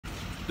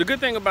The good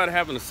thing about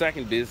having a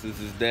second business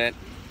is that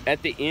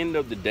at the end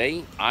of the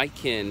day, I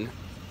can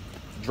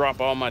drop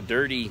all my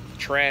dirty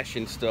trash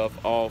and stuff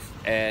off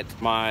at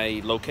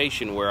my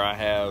location where I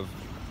have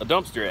a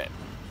dumpster at.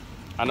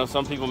 I know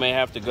some people may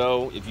have to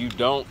go. If you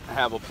don't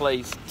have a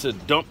place to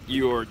dump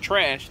your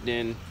trash,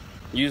 then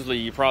usually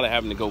you're probably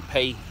having to go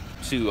pay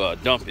to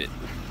dump it.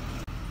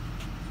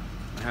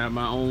 I have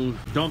my own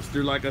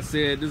dumpster, like I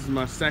said. This is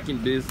my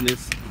second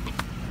business.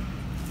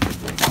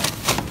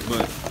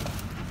 But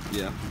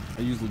yeah,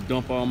 I usually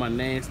dump all my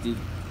nasty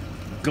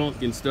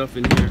gunk and stuff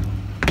in here.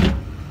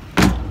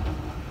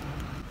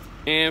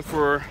 And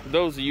for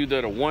those of you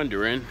that are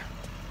wondering,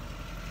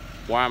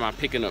 why am I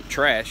picking up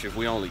trash if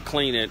we only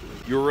clean it?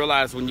 You'll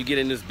realize when you get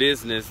in this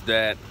business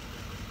that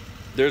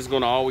there's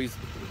gonna always,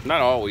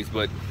 not always,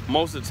 but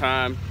most of the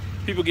time,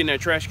 people getting their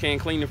trash can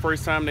clean the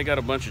first time, they got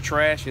a bunch of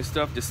trash and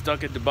stuff that's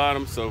stuck at the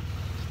bottom. So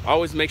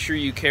always make sure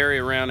you carry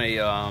around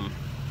a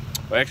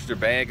extra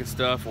bag and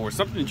stuff, or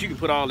something that you can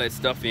put all that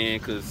stuff in.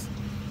 Because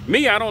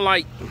me, I don't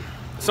like,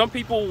 some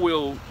people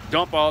will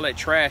dump all that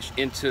trash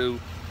into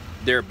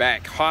their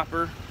back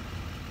hopper.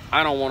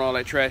 I don't want all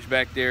that trash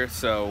back there,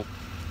 so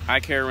I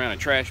carry around a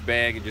trash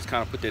bag and just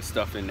kind of put that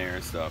stuff in there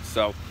and stuff.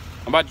 So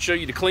I'm about to show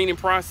you the cleaning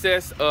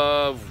process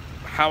of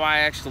how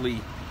I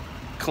actually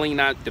clean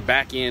out the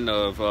back end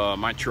of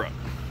my truck.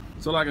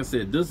 So like I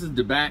said, this is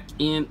the back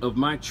end of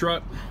my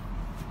truck.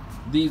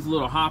 These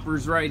little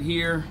hoppers right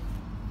here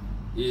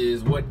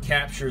is what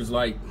captures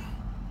like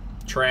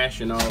trash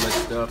and all that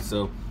stuff.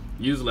 So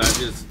usually I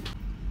just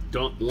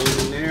dump one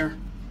in there,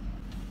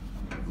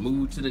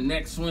 move to the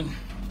next one,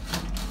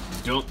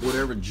 dump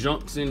whatever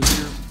junk's in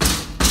here.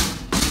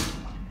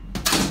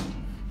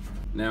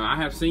 Now I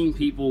have seen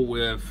people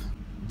with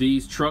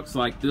these trucks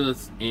like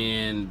this,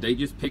 and they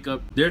just pick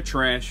up their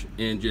trash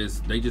and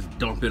they just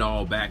dump it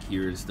all back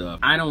here and stuff.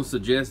 I don't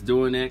suggest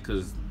doing that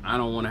because I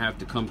don't want to have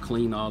to come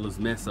clean all this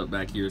mess up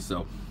back here.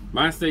 So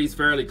mine stays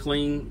fairly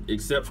clean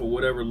except for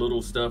whatever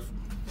little stuff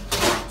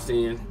drops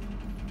in.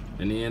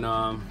 And then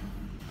I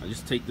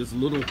just take this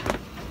little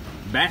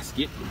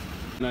basket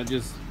and I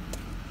just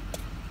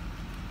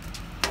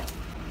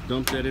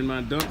dump that in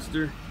my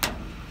dumpster.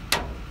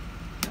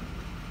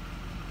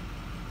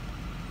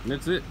 And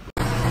that's it.